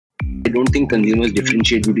don't think consumers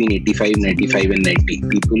differentiate between 85, 95 and 90.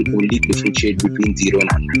 People only differentiate between 0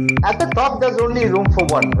 and 100. At the top, there's only room for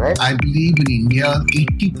one, right? I believe in India,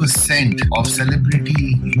 80% of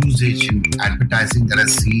celebrity usage in advertising that I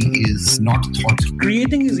see is not thought.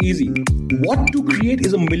 Creating is easy. What to create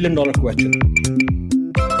is $1 million question.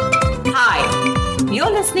 Hi,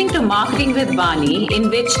 you're listening to Marketing with Vani, in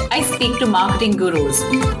which I speak to marketing gurus.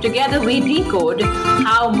 Together we decode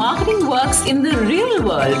how marketing works in the real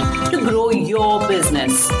world to grow your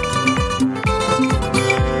business.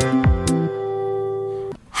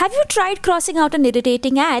 Have you tried crossing out an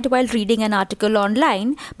irritating ad while reading an article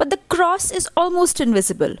online, but the cross is almost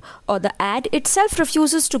invisible, or the ad itself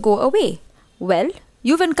refuses to go away? Well,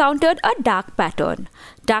 you've encountered a dark pattern.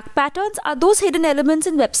 Dark patterns are those hidden elements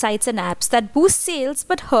in websites and apps that boost sales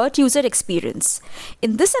but hurt user experience.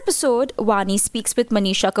 In this episode, Vani speaks with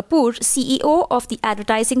Manisha Kapoor, CEO of the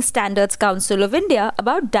Advertising Standards Council of India,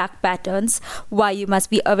 about dark patterns, why you must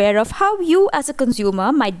be aware of how you as a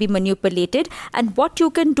consumer might be manipulated, and what you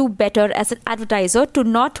can do better as an advertiser to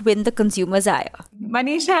not win the consumer's ire.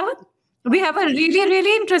 Manisha, we have a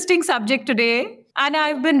really interesting subject today. And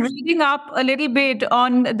I've been reading up a little bit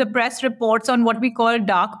on the press reports on what we call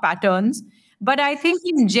dark patterns. But I think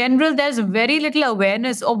in general, there's very little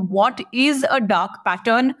awareness of what is a dark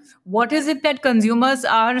pattern. What is it that consumers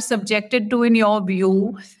are subjected to in your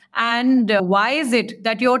view? And why is it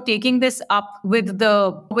that you're taking this up with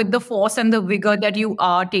the force and the vigor that you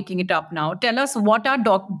are taking it up now? Tell us, what are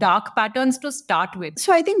dark patterns to start with?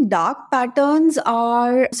 So I think dark patterns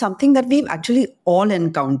are something that we've actually all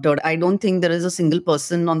encountered. I don't think there is a single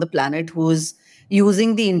person on the planet who's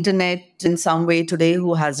using the internet in some way today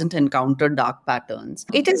who hasn't encountered dark patterns.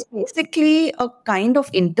 It is basically a kind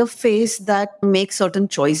of interface that makes certain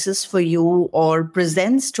choices for you or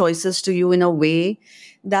presents choices to you in a way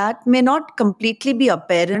that may not completely be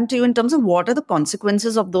apparent to you in terms of what are the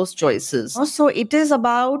consequences of those choices. So it is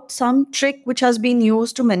about some trick which has been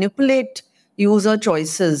used to manipulate user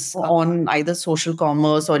choices on either social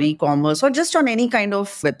commerce or e-commerce or just on any kind of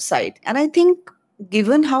website. And I think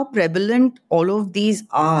given how prevalent all of these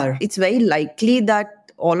are, it's very likely that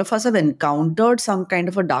all of us have encountered some kind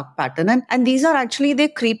of a dark pattern. And these are actually, they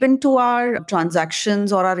creep into our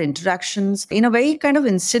transactions or our interactions in a very kind of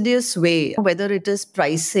insidious way, whether it is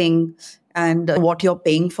pricing and what you're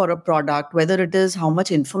paying for a product, whether it is how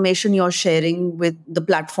much information you're sharing with the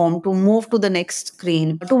platform to move to the next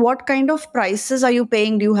screen, to what kind of prices are you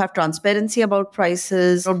paying? Do you have transparency about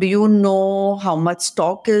prices? Or do you know how much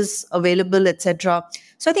stock is available, etc.?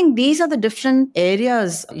 So I think these are the different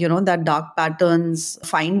areas, that dark patterns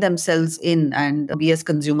find themselves in, and we as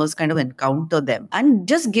consumers kind of encounter them. And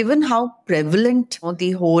just given how prevalent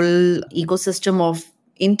the whole ecosystem of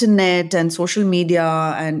internet and social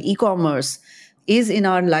media and e-commerce is in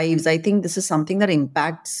our lives, I think this is something that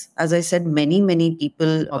impacts, as I said, many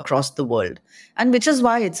people across the world. And which is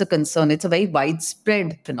why it's a concern. It's a very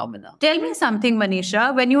widespread phenomenon. Tell me something,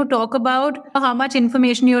 Manisha, when you talk about how much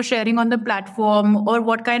information you're sharing on the platform or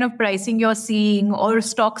what kind of pricing you're seeing or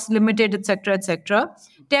stocks limited, etc.,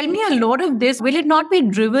 tell me, a lot of this, will it not be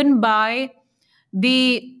driven by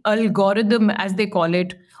the algorithm, as they call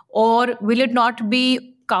it, or will it not be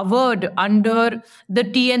covered under the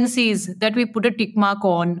TNCs that we put a tick mark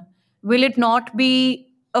on? Will it not be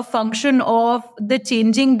a function of the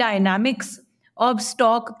changing dynamics of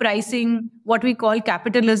stock pricing, what we call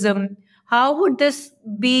capitalism? How would this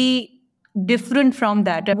be different from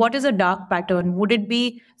that? What is a dark pattern? Would it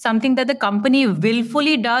be something that the company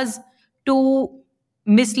willfully does to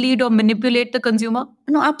mislead or manipulate the consumer?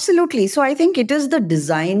 No, absolutely. So I think it is the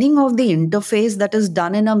designing of the interface that is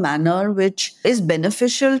done in a manner which is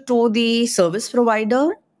beneficial to the service provider,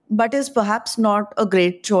 but is perhaps not a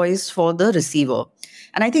great choice for the receiver.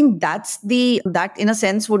 And I think that in a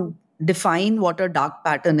sense would define what a dark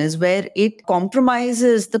pattern is, where it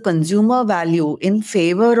compromises the consumer value in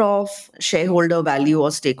favor of shareholder value or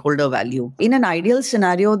stakeholder value. In an ideal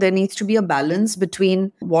scenario, there needs to be a balance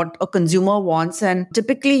between what a consumer wants. And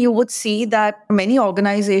typically you would see that many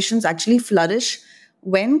organizations actually flourish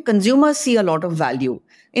when consumers see a lot of value.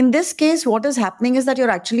 In this case, what is happening is that you're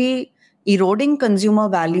actually eroding consumer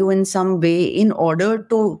value in some way in order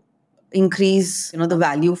to increase, the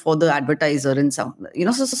value for the advertiser in some,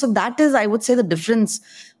 so that is, I would say, the difference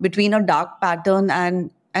between a dark pattern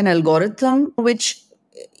and an algorithm, which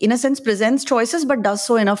in a sense presents choices, but does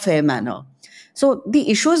so in a fair manner. So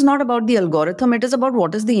the issue is not about the algorithm, it is about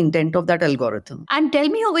what is the intent of that algorithm. And tell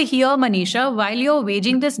me over here, Manisha, while you're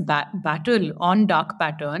waging this battle on dark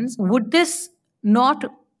patterns, would this not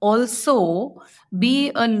also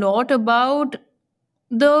be a lot about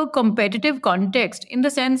the competitive context, in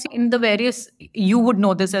the sense, in the various, you would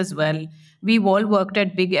know this as well. We've all worked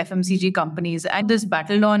at big FMCG companies, and this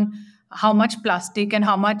battle on how much plastic and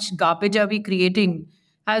how much garbage are we creating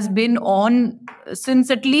has been on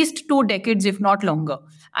since at least 2 decades, if not longer.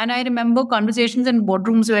 And I remember conversations in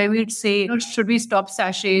boardrooms where we'd say, should we stop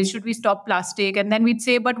sachets? Should we stop plastic? And then we'd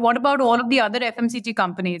say, but what about all of the other FMCG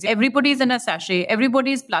companies? Everybody's in a sachet,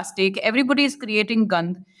 everybody's plastic, everybody's creating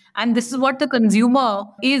gand. And this is what the consumer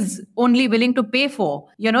is only willing to pay for.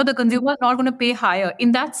 The consumer is not going to pay higher.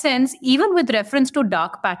 In that sense, even with reference to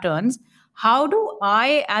dark patterns, how do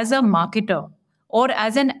I, as a marketer or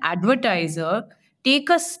as an advertiser, take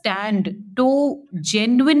a stand to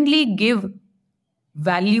genuinely give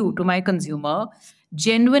value to my consumer,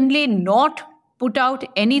 genuinely not put out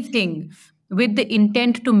anything with the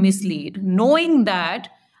intent to mislead, knowing that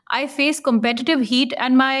I face competitive heat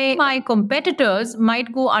and my competitors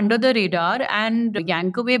might go under the radar and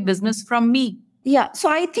yank away business from me? Yeah. So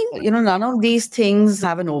I think, none of these things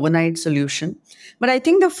have an overnight solution. But I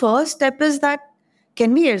think the first step is that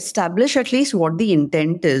can we establish at least what the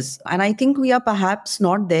intent is? And I think we are perhaps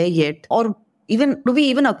not there yet. Or even do we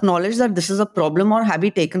even acknowledge that this is a problem, or have we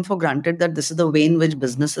taken for granted that this is the way in which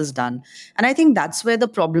business is done? And I think that's where the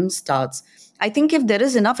problem starts. I think if there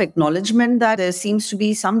is enough acknowledgement that there seems to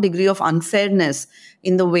be some degree of unfairness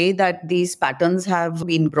in the way that these patterns have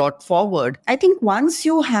been brought forward, I think once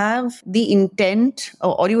you have the intent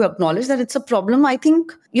or you acknowledge that it's a problem, I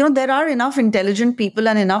think, there are enough intelligent people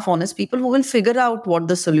and enough honest people who will figure out what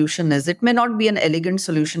the solution is. It may not be an elegant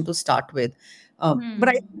solution to start with. But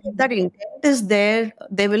I think if that intent is there,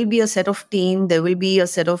 there will be a set of team, there will be a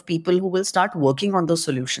set of people who will start working on those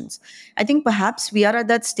solutions. I think perhaps we are at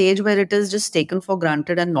that stage where it is just taken for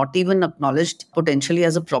granted and not even acknowledged potentially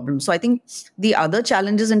as a problem. So I think the other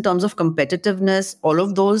challenges in terms of competitiveness, all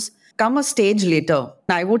of those come a stage later.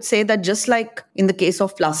 I would say that just like in the case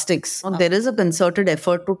of plastics, there is a concerted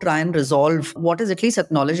effort to try and resolve what is at least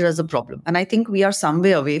acknowledged as a problem. And I think we are some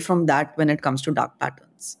way away from that when it comes to dark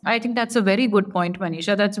patterns. I think that's a very good point,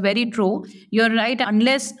 Manisha. That's very true. You're right.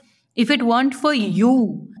 Unless, if it weren't for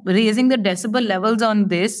you raising the decibel levels on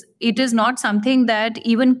this, it is not something that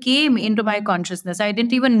even came into my consciousness. I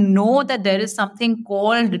didn't even know that there is something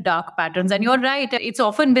called dark patterns. And you're right. It's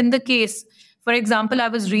often been the case. For example, I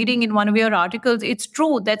was reading in one of your articles, it's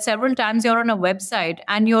true that several times you're on a website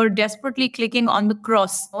and you're desperately clicking on the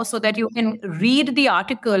cross so that you can read the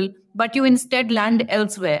article, but you instead land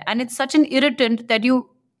elsewhere. And it's such an irritant that you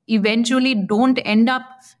eventually don't end up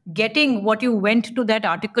getting what you went to that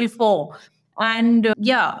article for. And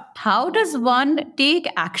how does one take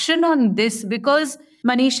action on this? Because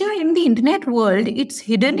Manisha, in the internet world, it's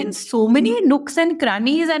hidden in so many nooks and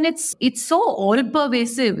crannies, and it's so all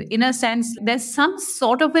pervasive. In a sense, there's some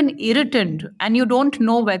sort of an irritant, and you don't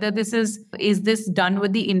know whether this is this done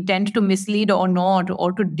with the intent to mislead or not,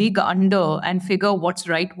 or to dig under and figure what's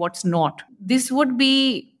right, what's not. This would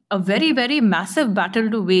be a very, very massive battle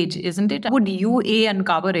to wage, isn't it? Would you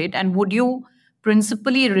uncover it, and would you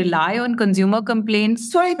principally rely on consumer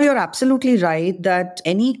complaints? So you're absolutely right that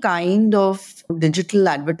any kind of digital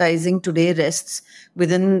advertising today rests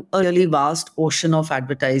within a really vast ocean of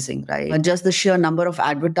advertising, right? Just the sheer number of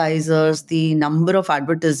advertisers, the number of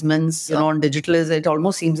advertisements on digital it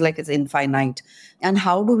almost seems like it's infinite. And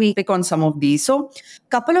how do we pick on some of these? So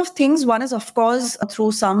couple of things. One is, of course,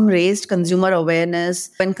 through some raised consumer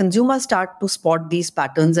awareness. When consumers start to spot these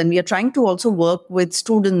patterns, and we are trying to also work with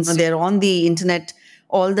students, they're on the internet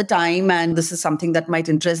all the time, and this is something that might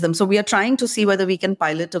interest them. So we are trying to see whether we can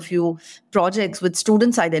pilot a few projects with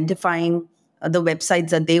students identifying the websites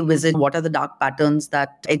that they visit, what are the dark patterns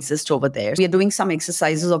that exist over there. We are doing some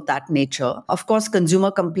exercises of that nature. Of course,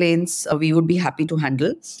 consumer complaints, we would be happy to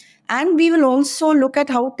handle. And we will also look at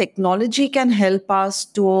how technology can help us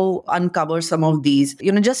to uncover some of these.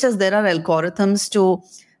 Just as there are algorithms to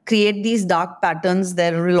create these dark patterns,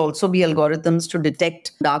 there will also be algorithms to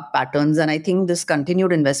detect dark patterns. And I think this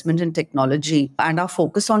continued investment in technology and our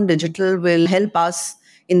focus on digital will help us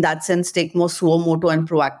in that sense take more suo moto and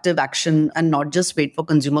proactive action and not just wait for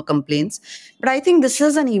consumer complaints. But I think this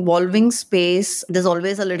is an evolving space. There's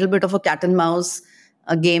always a little bit of a cat and mouse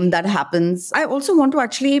a game that happens. I also want to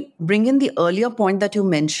actually bring in the earlier point that you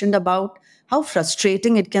mentioned about how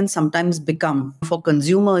frustrating it can sometimes become for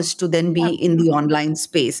consumers to then be in the online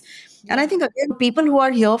space. And I think, again, people who are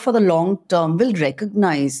here for the long term will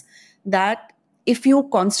recognize that if you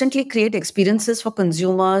constantly create experiences for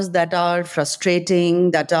consumers that are frustrating,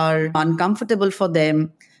 that are uncomfortable for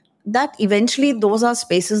them, that eventually those are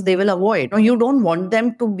spaces they will avoid. You don't want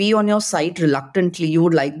them to be on your site reluctantly. You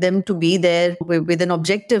would like them to be there with an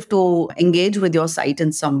objective to engage with your site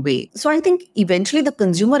in some way. So I think eventually the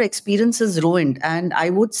consumer experience is ruined. And I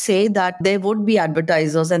would say that there would be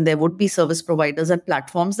advertisers and there would be service providers and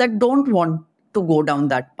platforms that don't want to go down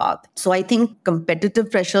that path. So I think competitive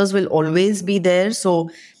pressures will always be there. So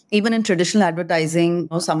even in traditional advertising,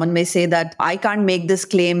 someone may say that I can't make this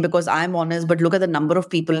claim because I'm honest, but look at the number of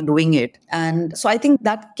people doing it. And so I think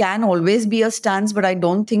that can always be a stance, but I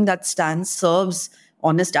don't think that stance serves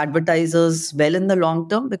honest advertisers well in the long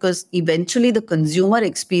term, because eventually the consumer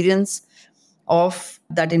experience of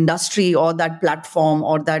that industry or that platform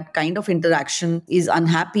or that kind of interaction is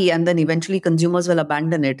unhappy, and then eventually consumers will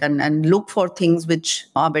abandon it and look for things which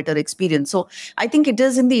are better experience. So I think it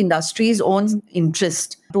is in the industry's own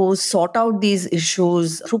interest to sort out these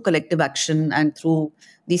issues through collective action and through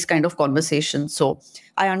these kind of conversations. So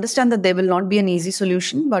I understand that there will not be an easy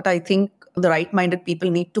solution, but I think the right-minded people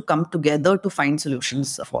need to come together to find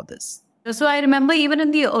solutions for this. So I remember even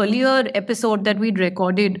in the earlier episode that we'd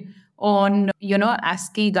recorded on,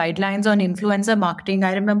 ASCI guidelines on influencer marketing,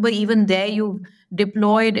 I remember even there you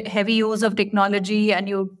deployed heavy use of technology and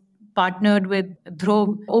you partnered with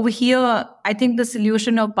Dhruv. Over here, I think the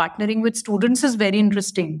solution of partnering with students is very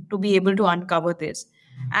interesting to be able to uncover this.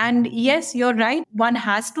 And yes, you're right. One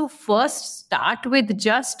has to first start with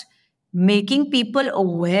just making people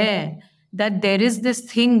aware that there is this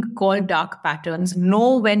thing called dark patterns.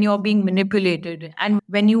 Know when you're being manipulated. And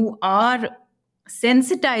when you are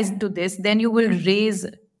sensitized to this, then you will raise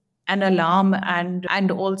an alarm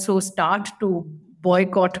and also start to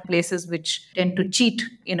boycott places which tend to cheat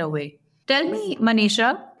in a way. Tell me,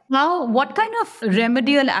 Manisha, what kind of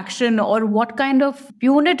remedial action or what kind of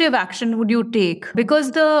punitive action would you take?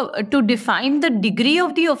 Because to define the degree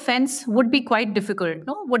of the offense would be quite difficult.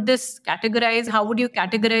 No? Would this categorize? How would you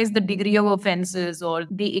categorize the degree of offenses or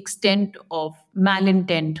the extent of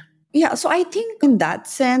malintent? Yeah, so I think in that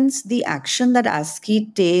sense, the action that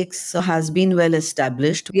ASCI takes has been well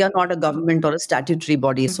established. We are not a government or a statutory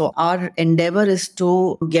body. So our endeavor is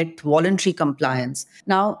to get voluntary compliance.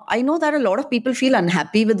 Now, I know that a lot of people feel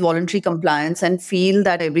unhappy with voluntary compliance and feel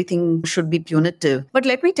that everything should be punitive. But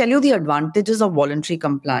let me tell you the advantages of voluntary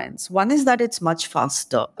compliance. One is that it's much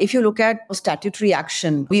faster. If you look at statutory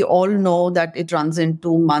action, we all know that it runs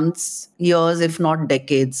into months, years, if not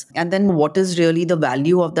decades. And then what is really the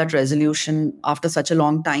value of that resolution after such a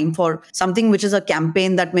long time for something which is a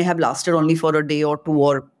campaign that may have lasted only for a day or two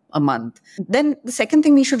or a month? Then the second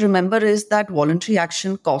thing we should remember is that voluntary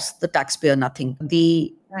action costs the taxpayer nothing.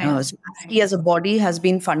 The ASCI as a body has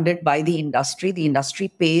been funded by the industry. The industry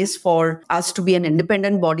pays for us to be an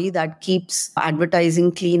independent body that keeps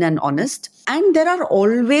advertising clean and honest. And there are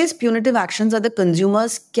always punitive actions that the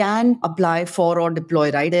consumers can apply for or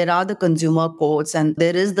deploy, right? There are the consumer courts and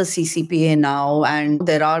there is the CCPA now and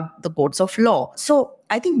there are the courts of law. So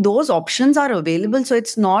I think those options are available. So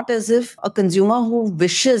it's not as if a consumer who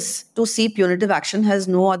wishes to see punitive action has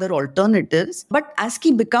no other alternatives. But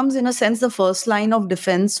ASCI becomes, in a sense, the first line of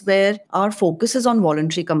defense where our focus is on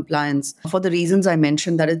voluntary compliance for the reasons I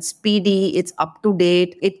mentioned, that it's speedy, it's up to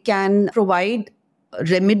date, it can provide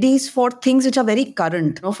remedies for things which are very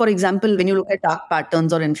current. For example, when you look at dark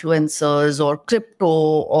patterns or influencers or crypto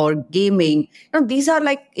or gaming, these are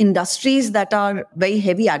like industries that are very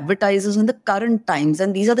heavy advertisers in the current times,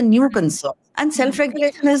 and these are the new concerns. And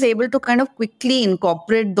self-regulation is able to kind of quickly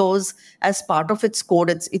incorporate those as part of its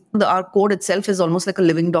code. Our code itself is almost like a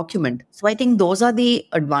living document. So I think those are the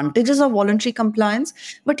advantages of voluntary compliance.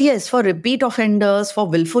 But yes, for repeat offenders, for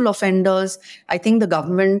willful offenders, I think the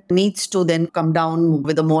government needs to then come down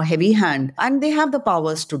with a more heavy hand. And they have the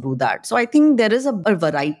powers to do that. So I think there is a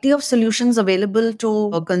variety of solutions available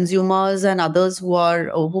to consumers and others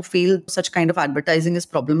who feel such kind of advertising is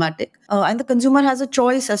problematic. And the consumer has a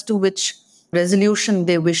choice as to which resolution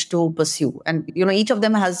they wish to pursue. And, each of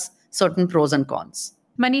them has certain pros and cons.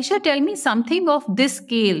 Manisha, tell me something of this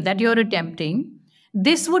scale that you're attempting.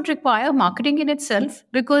 This would require marketing in itself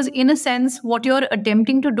because, in a sense, what you're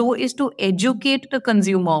attempting to do is to educate the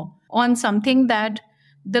consumer on something that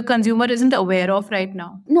the consumer isn't aware of right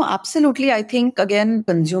now. No, absolutely. I think, again,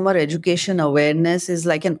 consumer education awareness is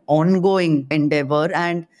like an ongoing endeavor.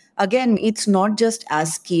 And again, it's not just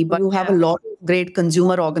ASCI, but you have a lot of great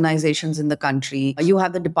consumer organizations in the country. You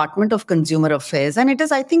have the Department of Consumer Affairs. And it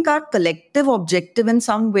is, I think, our collective objective in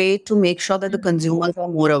some way to make sure that the consumers are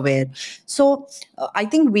more aware. So I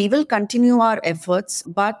think we will continue our efforts.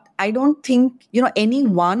 But I don't think, any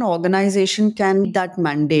one organization can meet that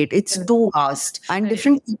mandate. It's too vast and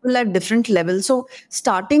different people at different levels. So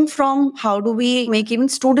starting from how do we make even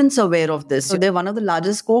students aware of this? So they're one of the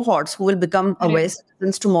largest cohorts who will become aware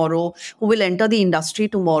citizens tomorrow, who will enter the industry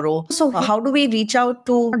tomorrow. So how do we reach out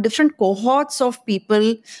to different cohorts of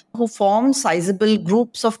people who form sizable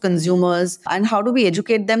groups of consumers, and how do we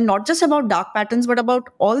educate them not just about dark patterns but about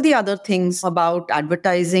all the other things about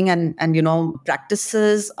advertising and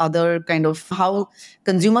practices, other kind of how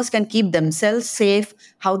consumers can keep themselves safe,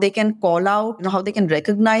 how they can call out, how they can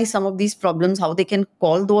recognize some of these problems, how they can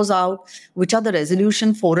call those out, which are the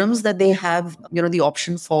resolution forums that they have the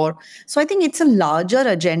option for. So I think it's a larger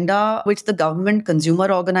agenda which the government,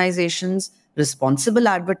 consumer organizations, responsible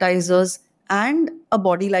advertisers, and a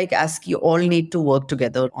body like ASCI all need to work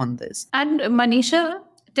together on this. And Manisha,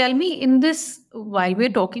 tell me, in this, while we're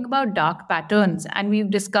talking about dark patterns and we've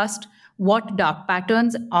discussed what dark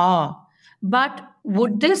patterns are, but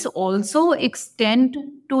would this also extend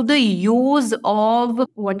to the use of,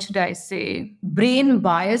 what should I say, brain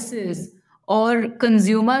biases or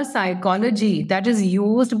consumer psychology that is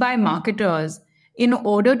used by marketers in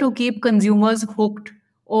order to keep consumers hooked,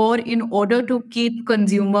 or in order to keep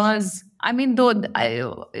consumers,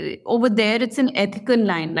 over there it's an ethical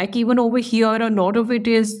line. Like even over here, a lot of it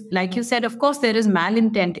is, like you said, of course there is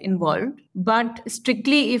malintent involved. But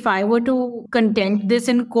strictly, if I were to contend this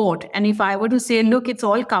in court, and if I were to say, look, it's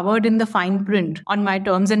all covered in the fine print on my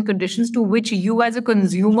terms and conditions, to which you as a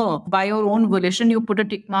consumer, by your own volition, you put a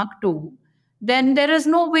tick mark to, then there is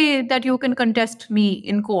no way that you can contest me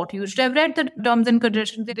in court. You should have read the terms and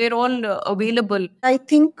conditions. They're all available. I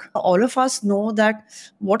think all of us know that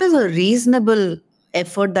what is a reasonable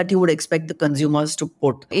effort that you would expect the consumers to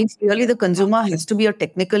put. If really the consumer has to be a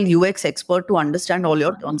technical UX expert to understand all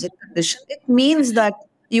your terms and conditions, it means that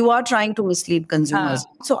you are trying to mislead consumers.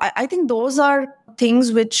 So I think those are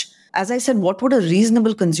things which, as I said, what would a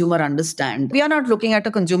reasonable consumer understand? We are not looking at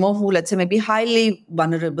a consumer who, let's say, may be highly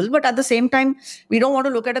vulnerable, but at the same time, we don't want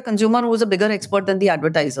to look at a consumer who is a bigger expert than the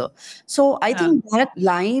advertiser. So I think that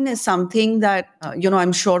line is something that,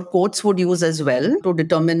 I'm sure courts would use as well to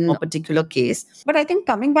determine a particular case. But I think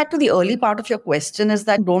coming back to the early part of your question is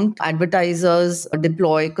that don't advertisers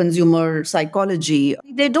deploy consumer psychology?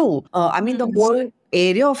 They do. The whole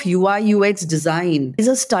area of UI UX design is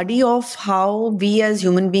a study of how we as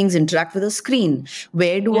human beings interact with a screen.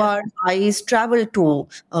 Where do our eyes travel to?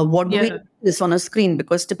 What do we do this on a screen?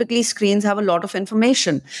 Because typically screens have a lot of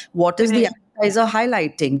information. What is the advertiser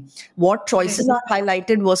highlighting? What choices are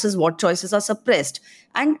highlighted versus what choices are suppressed?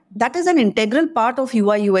 And that is an integral part of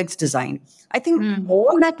UI UX design. I think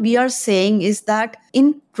all that we are saying is that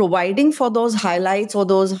in providing for those highlights or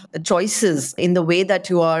those choices in the way that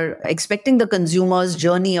you are expecting the consumer's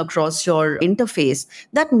journey across your interface,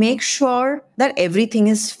 that makes sure that everything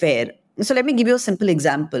is fair. So let me give you a simple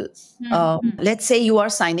example. Let's say you are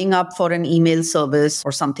signing up for an email service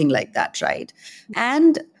or something like that, right?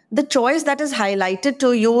 And the choice that is highlighted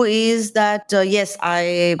to you is that, yes,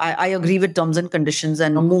 I agree with terms and conditions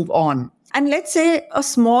and move on. And let's say a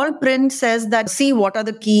small print says that, see what are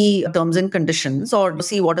the key terms and conditions, or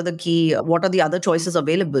see what are the other choices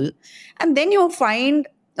available. And then you find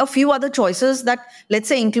a few other choices that, let's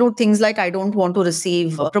say, include things like, I don't want to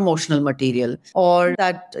receive promotional material, or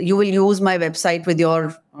that you will use my website with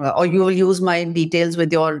your, or you will use my details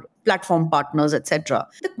with your platform partners, etc.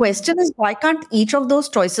 The question is, why can't each of those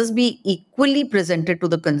choices be equally presented to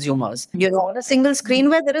the consumers? On a single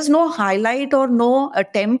screen where there is no highlight or no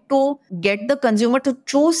attempt to get the consumer to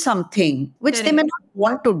choose something which they may not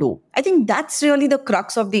want to do. I think that's really the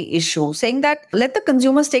crux of the issue, saying that let the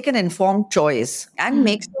consumers take an informed choice and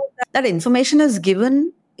make sure that information is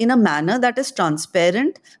given in a manner that is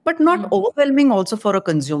transparent, but not overwhelming also for a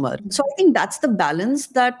consumer. So I think that's the balance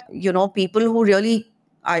that, people who really,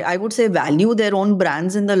 I would say, value their own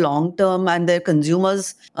brands in the long term and their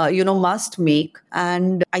consumers, must make.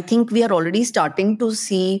 And I think we are already starting to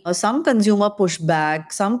see some consumer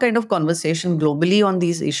pushback, some kind of conversation globally on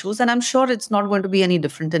these issues. And I'm sure it's not going to be any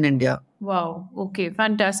different in India. Wow. Okay.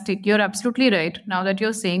 Fantastic. You're absolutely right. Now that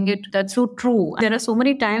you're saying it, that's so true. There are so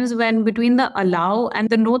many times when between the allow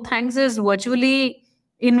and the no thanks is virtually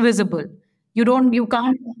invisible. You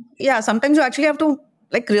can't. Yeah. Sometimes you actually have to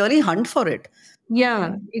really hunt for it.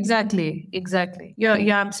 Yeah, exactly.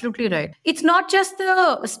 You're absolutely right. It's not just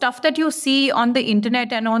the stuff that you see on the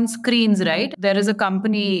internet and on screens, right? There is a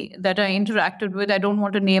company that I interacted with. I don't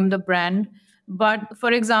want to name the brand, but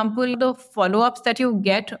for example, the follow-ups that you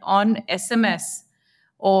get on SMS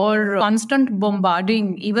or constant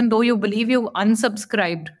bombarding, even though you believe you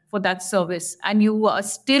unsubscribed for that service and you are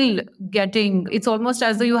still getting, it's almost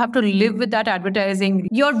as though you have to live with that advertising.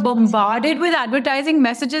 You're bombarded with advertising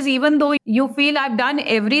messages, even though you feel I've done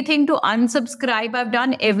everything to unsubscribe, I've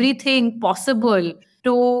done everything possible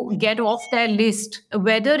to get off their list,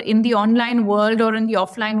 whether in the online world or in the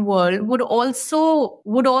offline world, would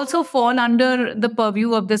also fall under the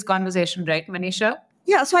purview of this conversation, right, Manisha?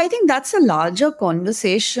 Yeah, so I think that's a larger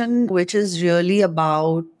conversation, which is really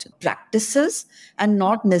about practices and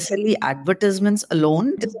not necessarily advertisements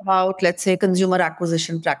alone. It is about, let's say, consumer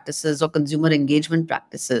acquisition practices or consumer engagement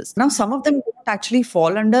practices. Now, some of them don't actually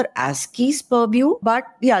fall under ASCII's purview, but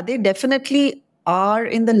yeah, they definitely are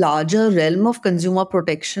in the larger realm of consumer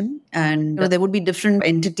protection, and there would be different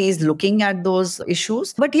entities looking at those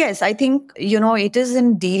issues. But yes, I think it is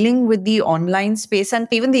in dealing with the online space, and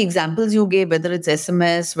even the examples you gave, whether it's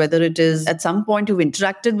SMS, whether it is at some point you've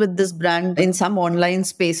interacted with this brand in some online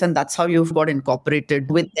space and that's how you've got incorporated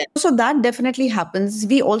with them. So that definitely happens.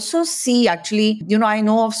 We also see, actually, I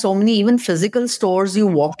know of so many even physical stores. You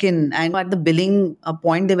walk in and at the billing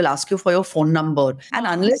point they will ask you for your phone number, and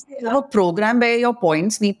unless they have a program where your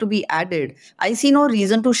points need to be added, I see no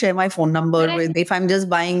reason to share my phone number with if I'm just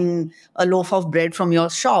buying a loaf of bread from your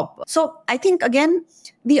shop. So I think, again,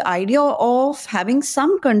 the idea of having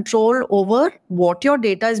some control over what your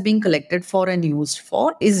data is being collected for and used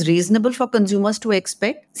for is reasonable for consumers to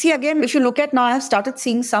expect. See, again, if you look at now, I've started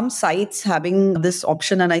seeing some sites having this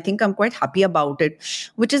option, and I think I'm quite happy about it,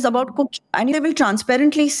 which is about cookies. And they will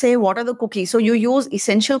transparently say what are the cookies. So you use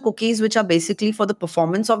essential cookies, which are basically for the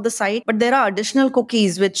performance of the site, but there are additional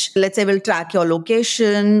cookies which, let's say, will track your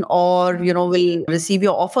location or, will receive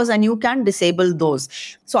your offers, and you can disable those.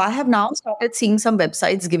 So I have now started seeing some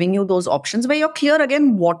websites giving you those options where you're clear,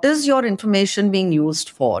 again, what is your information being used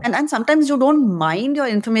for. And sometimes you don't mind your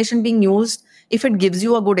information being used if it gives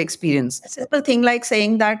you a good experience. A simple thing like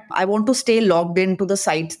saying that I want to stay logged into the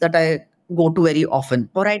sites that I go to very often,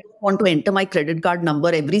 or I don't want to enter my credit card number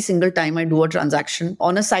every single time I do a transaction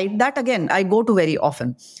on a site that, again, I go to very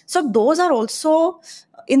often. So those are also,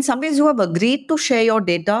 in some ways, you have agreed to share your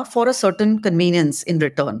data for a certain convenience in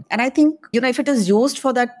return. And I think, if it is used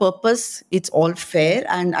for that purpose, it's all fair.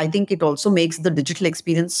 And I think it also makes the digital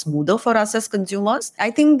experience smoother for us as consumers.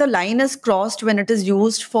 I think the line is crossed when it is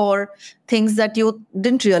used for things that you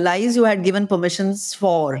didn't realize you had given permissions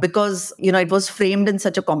for, because, it was framed in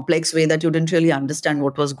such a complex way that you didn't really understand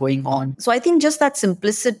what was going on. So I think just that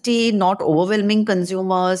simplicity, not overwhelming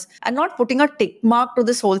consumers, and not putting a tick mark to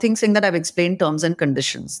this whole thing saying that I've explained terms and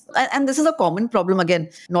conditions. And this is a common problem, again,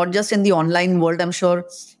 not just in the online world. I'm sure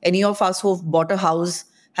any of us who've bought a house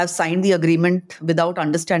have signed the agreement without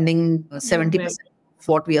understanding 70% of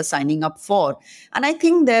what we are signing up for. And I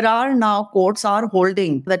think there are now courts are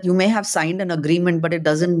holding that you may have signed an agreement, but it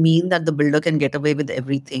doesn't mean that the builder can get away with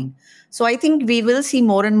everything. So I think we will see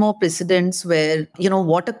more and more precedents where,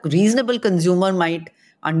 what a reasonable consumer might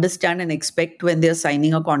understand and expect when they're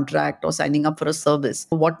signing a contract or signing up for a service.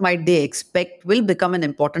 What might they expect will become an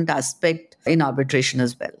important aspect in arbitration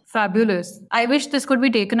as well. Fabulous. I wish this could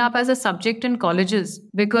be taken up as a subject in colleges,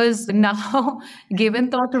 because now,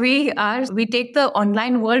 given that we take the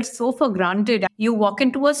online world so for granted. You walk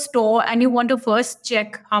into a store and you want to first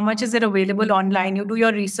check how much is it available online. You do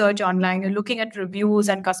your research online. You're looking at reviews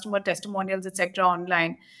and customer testimonials, etc.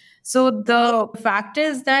 online. So the fact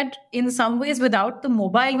is that in some ways, without the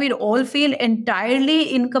mobile, we'd all feel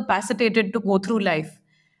entirely incapacitated to go through life.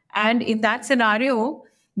 And in that scenario,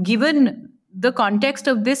 given the context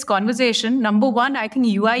of this conversation, number one, I think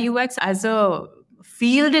UI UX as a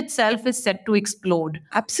field itself is set to explode.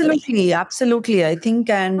 Absolutely. I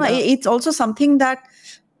think, and it's also something that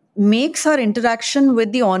makes our interaction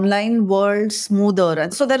with the online world smoother.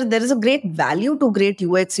 And so there is a great value to great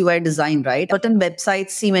UX UI design, right? Certain websites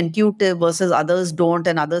seem intuitive versus others don't,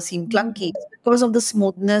 and others seem clunky because of the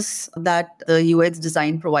smoothness that the UX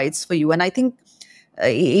design provides for you. And I think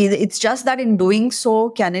it's just that in doing so,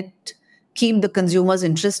 can it keep the consumer's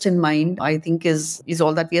interest in mind, I think is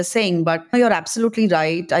all that we are saying. But you're absolutely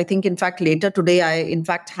right. I think, in fact, later today, I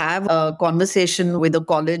have a conversation with a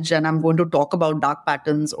college, and I'm going to talk about dark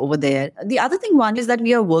patterns over there. The other thing, one, is that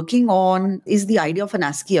we are working on is the idea of an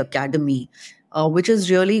ASCI Academy, which is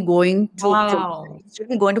really going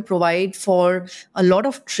to provide for a lot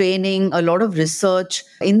of training, a lot of research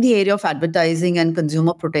in the area of advertising and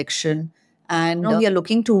consumer protection. And we are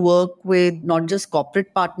looking to work with not just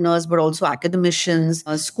corporate partners, but also academicians,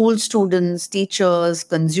 school students, teachers,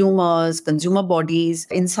 consumers, consumer bodies,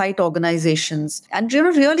 insight organizations, and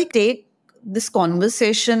really take this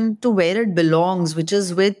conversation to where it belongs, which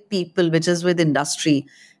is with people, which is with industry,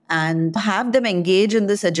 and have them engage in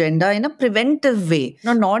this agenda in a preventive way.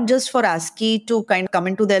 Not just for ASCI to kind of come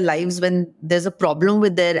into their lives when there's a problem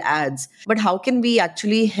with their ads, but how can we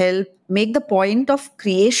actually help make the point of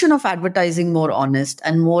creation of advertising more honest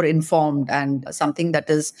and more informed, and something that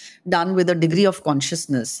is done with a degree of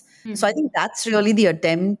consciousness. So I think that's really the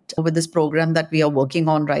attempt with this program that we are working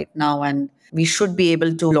on right now, and we should be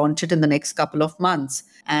able to launch it in the next couple of months.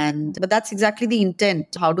 But that's exactly the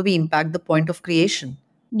intent. How do we impact the point of creation?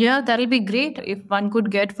 Yeah, that'll be great if one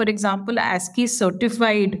could get, for example, ASCI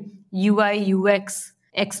certified UI UX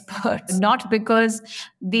experts, not because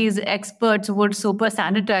these experts would super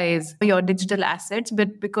sanitize your digital assets,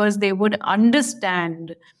 but because they would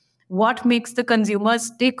understand what makes the consumer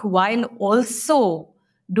stick while also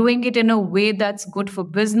doing it in a way that's good for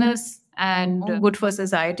business and good for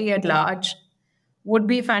society at large. Would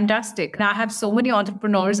be fantastic. And I have so many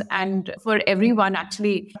entrepreneurs, and for everyone,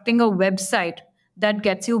 actually, having a website that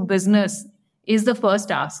gets you business is the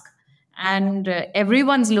first ask. And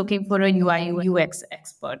everyone's looking for a UI UX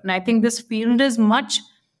expert. And I think this field is much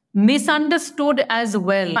misunderstood as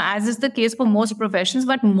well, as is the case for most professions,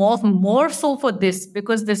 but more so for this,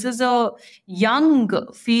 because this is a young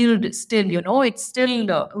field still. It's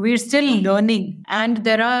still we're still learning, and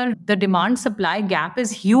the demand supply gap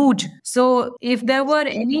is huge. So if there were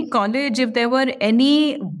any college, if there were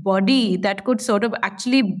any body that could sort of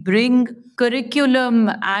actually bring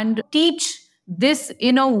curriculum and teach this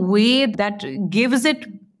in a way that gives it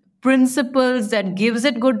principles, that gives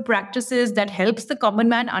it good practices, that helps the common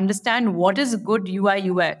man understand what is good UI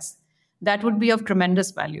UX, that would be of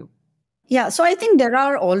tremendous value. Yeah, so I think there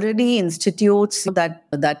are already institutes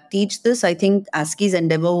that teach this. I think ASCI's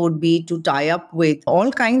endeavor would be to tie up with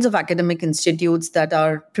all kinds of academic institutes that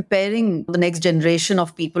are preparing the next generation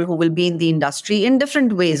of people who will be in the industry in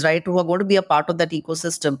different ways, right? Who are going to be a part of that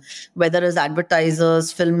ecosystem, whether as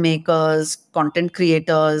advertisers, filmmakers, content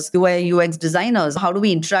creators, UI UX designers. How do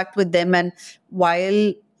we interact with them? And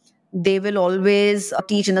while they will always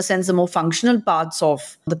teach, in a sense, the more functional parts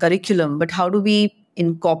of the curriculum, but how do we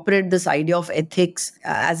incorporate this idea of ethics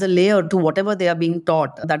as a layer to whatever they are being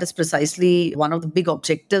taught? That is precisely one of the big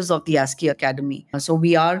objectives of the ASCI Academy. So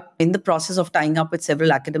we are in the process of tying up with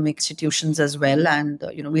several academic institutions as well, and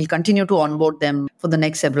we'll continue to onboard them for the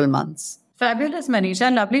next several months. Fabulous, Manisha.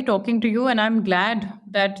 Lovely talking to you. And I'm glad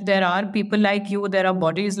that there are people like you, there are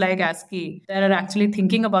bodies like ASCI that are actually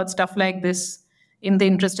thinking about stuff like this in the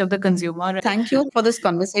interest of the consumer. Thank you for this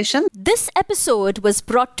conversation. This episode was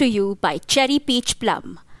brought to you by Cherry Peach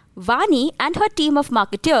Plum. Vani and her team of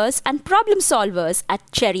marketers and problem solvers at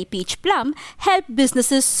Cherry Peach Plum help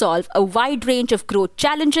businesses solve a wide range of growth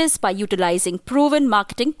challenges by utilizing proven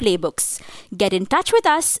marketing playbooks. Get in touch with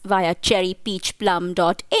us via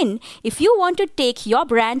cherrypeachplum.in if you want to take your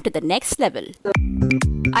brand to the next level.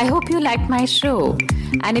 I hope you liked my show.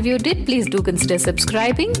 And if you did, please do consider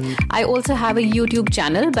subscribing. I also have a YouTube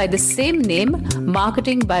channel by the same name,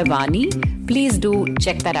 Marketing by Vani. Please do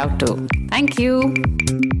check that out too. Thank you.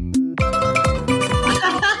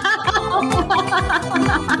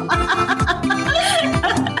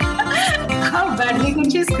 How badly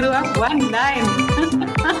could she screw up one line?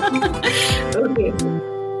 Okay.